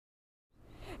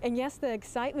And yes, the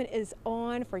excitement is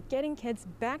on for getting kids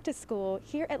back to school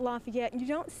here at Lafayette. You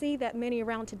don't see that many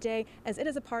around today, as it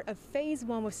is a part of phase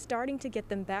one of starting to get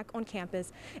them back on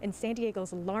campus in San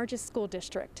Diego's largest school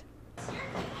district.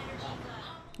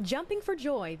 Jumping for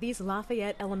joy, these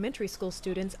Lafayette Elementary School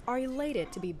students are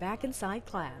elated to be back inside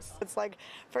class. It's like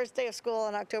first day of school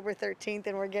on October 13th,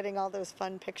 and we're getting all those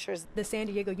fun pictures. The San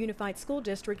Diego Unified School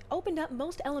District opened up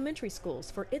most elementary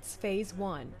schools for its phase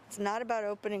one. It's not about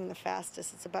opening the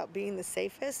fastest, it's about being the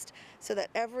safest, so that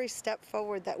every step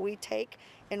forward that we take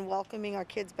in welcoming our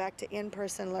kids back to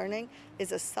in-person learning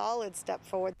is a solid step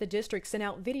forward. The district sent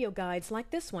out video guides like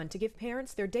this one to give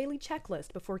parents their daily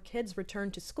checklist before kids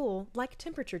return to school, like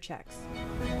temperature checks.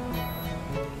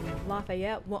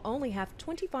 Lafayette will only have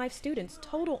 25 students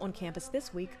total on campus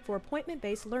this week for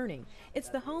appointment-based learning. It's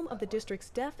the home of the district's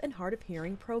deaf and hard of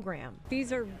hearing program.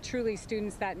 These are truly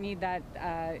students that need that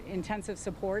intensive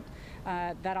support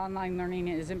that online learning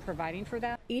isn't providing for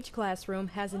that. Each classroom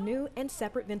has a new and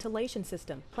separate ventilation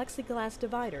system, plexiglass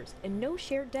dividers, and no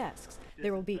shared desks.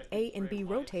 There will be A and B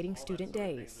rotating student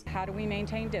days. How do we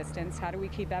maintain distance? How do we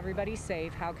keep everybody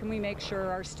safe? How can we make sure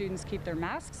our students keep their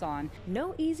masks on?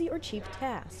 No easy or cheap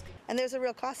task. And there's a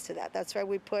real cost to that. That's why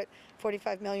we put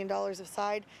 $45 million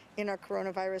aside in our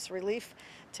coronavirus relief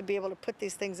to be able to put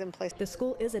these things in place. The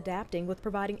school is adapting with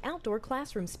providing outdoor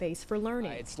classroom space for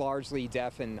learning. It's largely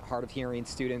deaf and hard of hearing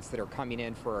students that are coming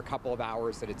in for a couple of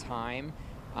hours at a time.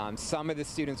 Some of the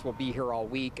students will be here all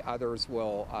week, others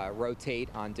will rotate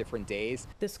on different days.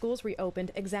 The schools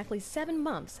reopened exactly 7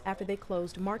 months after they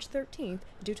closed March 13th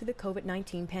due to the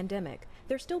COVID-19 pandemic.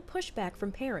 There's still pushback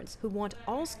from parents who want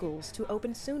all schools to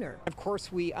open sooner. Of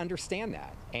course, we understand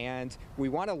that, and we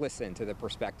want to listen to the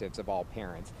perspectives of all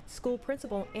parents. School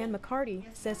principal Ann McCarty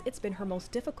says it's been her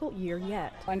most difficult year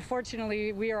yet.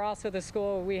 Unfortunately, we are also the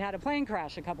school, we had a plane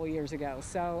crash a couple years ago,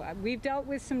 so we've dealt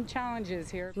with some challenges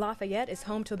here. Lafayette is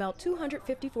home to about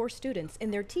 254 students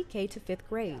in their TK to 5th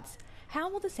grades. How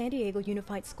will the San Diego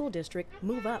Unified School District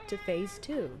move up to phase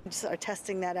two? We just are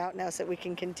testing that out now so that we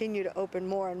can continue to open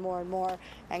more and more and more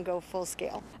and go full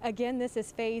scale. Again, this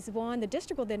is phase one. The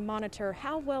district will then monitor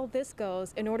how well this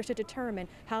goes in order to determine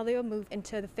how they will move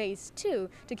into the phase two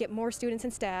to get more students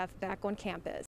and staff back on campus.